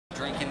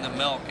drinking the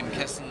milk and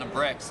kissing the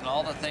bricks and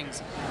all the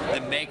things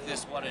that make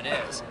this what it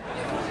is.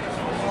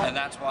 And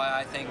that's why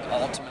I think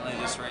ultimately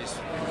this race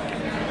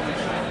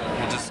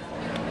will just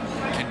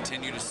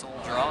continue to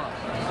soldier on.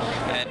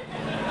 And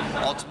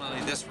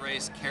ultimately this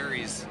race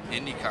carries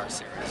IndyCar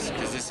Series,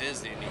 because this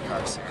is the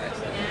IndyCar Series.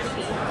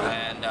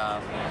 And,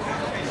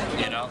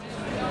 you know,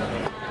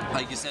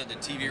 like you said, the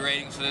TV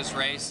ratings for this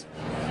race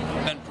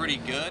have been pretty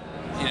good.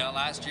 You know,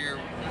 last year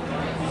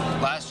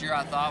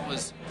I thought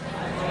was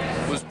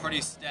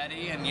pretty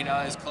steady, and you know,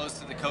 as close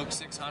to the Coke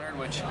 600,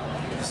 which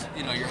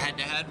you know you're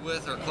head-to-head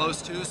with or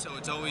close to, so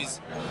it's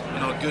always, you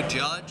know, a good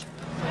judge.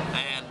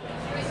 And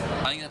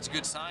I think that's a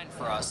good sign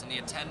for us, and the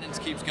attendance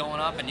keeps going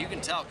up, and you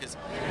can tell because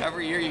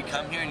every year you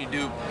come here and you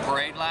do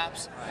parade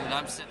laps, and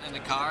I'm sitting in the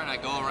car and I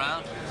go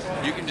around,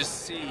 you can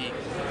just see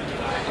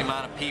the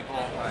amount of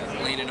people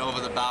leaning over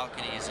the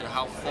balconies and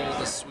how full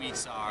the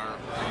suites are.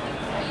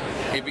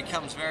 It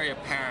becomes very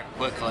apparent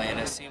quickly, and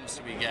it seems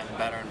to be getting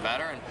better and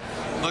better. And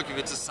look, if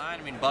it's a sign,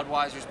 I mean,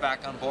 Budweiser's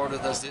back on board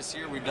with us this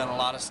year. We've done a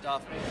lot of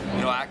stuff,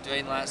 you know,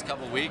 activating the last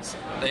couple of weeks.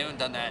 They haven't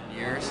done that in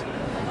years.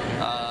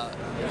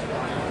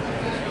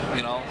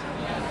 You know,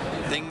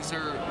 things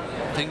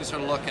are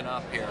looking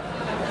up here.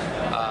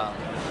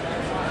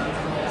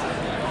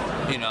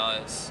 You know,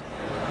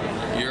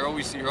 you're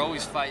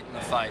always fighting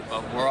the fight,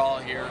 but we're all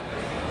here.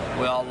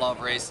 We all love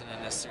racing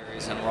in this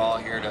series, and we're all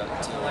here to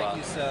like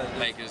you said,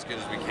 make it as good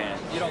as we can.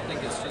 You don't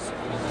think it's just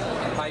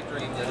a pipe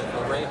dream that if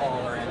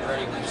Rahal or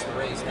Andretti wins the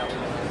race, that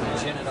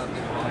would gin it up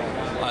even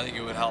more? I think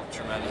it would help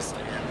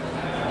tremendously.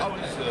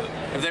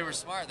 If they were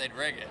smart, they'd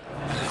rig it.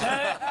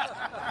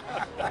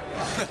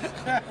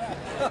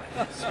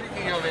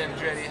 Speaking of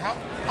Andretti,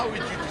 how would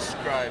you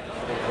describe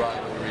the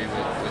rivalry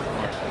with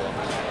Marco?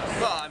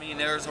 Well, I mean,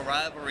 there's a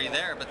rivalry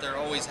there, but there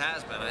always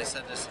has been. I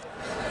said this,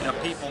 you know,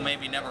 people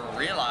maybe never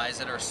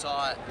realized it or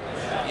saw it,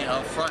 you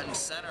know, front and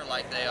center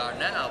like they are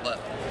now, but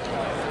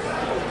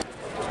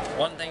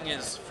one thing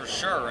is for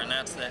sure, and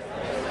that's that,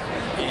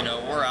 you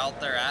know, we're out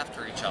there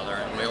after each other,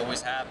 and we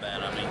always have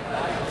been. I mean,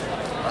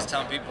 I was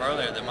telling people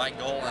earlier that my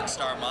goal in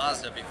Star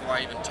Mazda before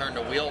I even turned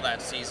a wheel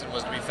that season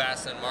was to be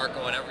faster than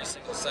Marco in every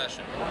single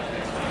session.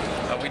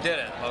 But we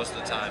didn't most of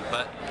the time,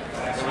 but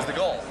it was the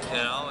goal, you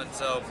know, and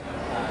so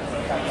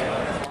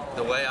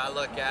the way I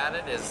look at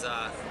it is,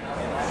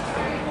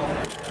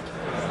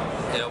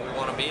 you know, we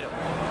want to beat them.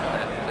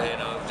 And, you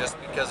know, just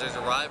because there's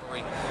a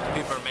rivalry,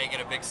 people are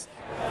making a big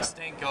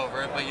stink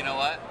over it, but you know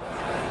what?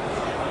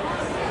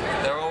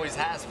 There always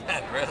has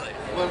been, really.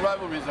 Well,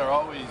 rivalries are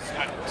always,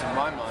 to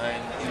my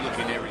mind, you look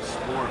at every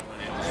sport when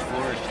it was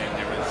flourishing,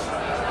 there was,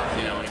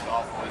 you know, in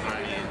golf was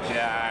Ernie and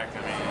Jack, I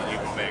mean, you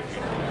go back to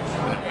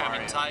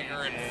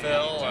Tiger and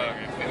Phil. I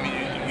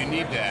mean, you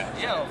need that.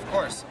 Yeah, of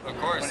course, of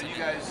course. But you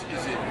guys,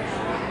 is it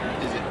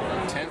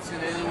tense in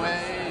any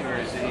way, or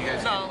is it you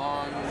guys get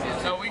along?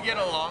 No, we get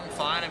along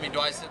fine. I mean, do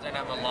I sit there and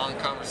have a long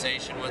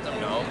conversation with them?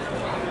 No,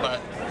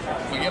 but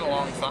we get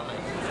along fine.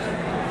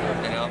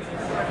 You know,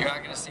 you're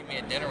not going to see me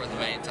at dinner with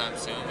them anytime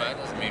soon, but that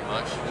doesn't mean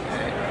much.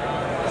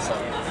 So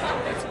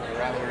that's what the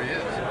rivalry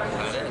is.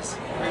 It is.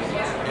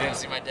 You didn't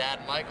see my dad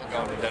and Michael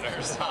going to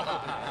dinner, so.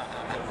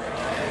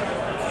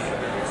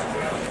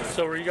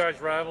 So were you guys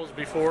rivals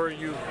before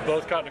you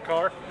both got in a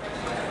car?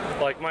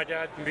 Like my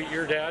dad can beat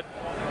your dad?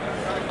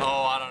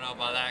 Oh, I don't know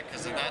about that,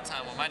 because at that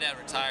time when my dad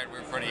retired, we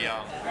were pretty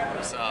young.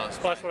 So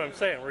that's what I'm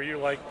saying. Were you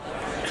like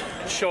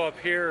show up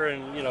here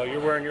and you know you're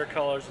wearing your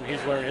colors and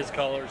he's wearing his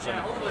colors?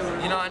 And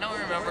you know, I don't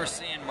remember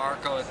seeing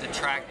Marco at the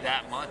track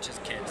that much as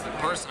kids. The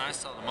person I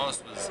saw the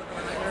most was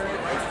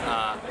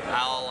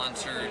Al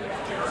Unser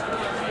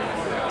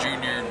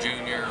Jr.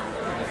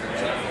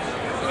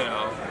 You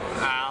know,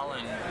 Al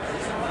and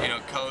you know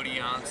Cody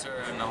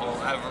Unser and the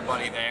whole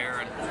everybody there,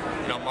 and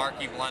you know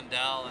Marky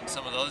Blundell and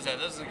some of those guys.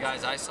 Those are the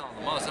guys I saw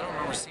the most. I don't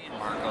remember seeing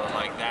Marco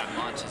like that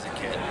much as a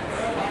kid.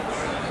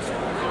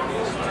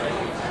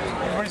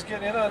 Everybody's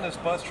getting in on this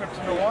bus trip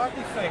to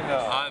Milwaukee thing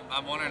now.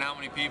 I'm wondering how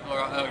many people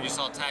are. Oh, you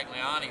saw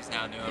Tagliani's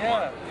now doing one.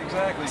 Yeah,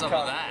 exactly. What's up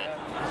with that?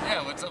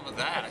 Yeah, what's up with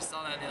that? I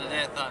saw that the other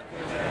day. I thought,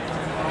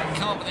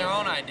 come up with their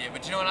own idea.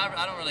 But you know what?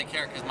 I don't really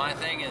care, because my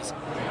thing is,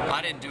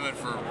 I didn't do it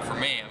for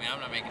me. I mean, I'm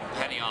not making a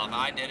penny off.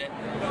 I did it,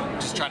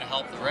 just trying to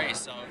help the race.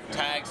 So if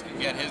Tags can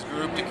get his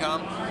group to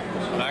come,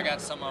 and I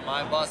got some on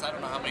my bus. I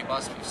don't know how many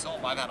buses we've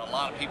sold, but I've had a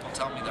lot of people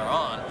tell me they're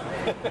on.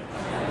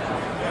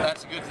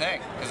 That's a good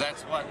thing, because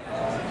that's what,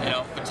 you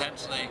know,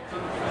 potentially,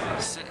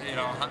 you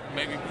know,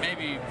 maybe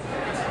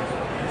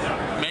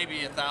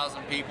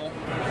 1,000 people.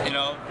 You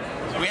know,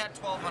 we had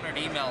 1,200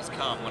 emails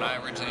come when I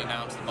originally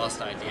announced the bus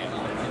idea.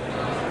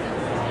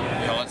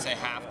 You know, let's say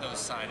half those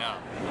sign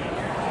up,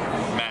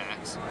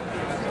 max.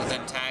 But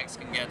then Tags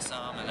can get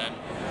some, and then,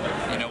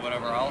 you know,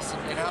 whatever else,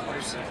 it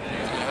helps. It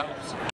helps.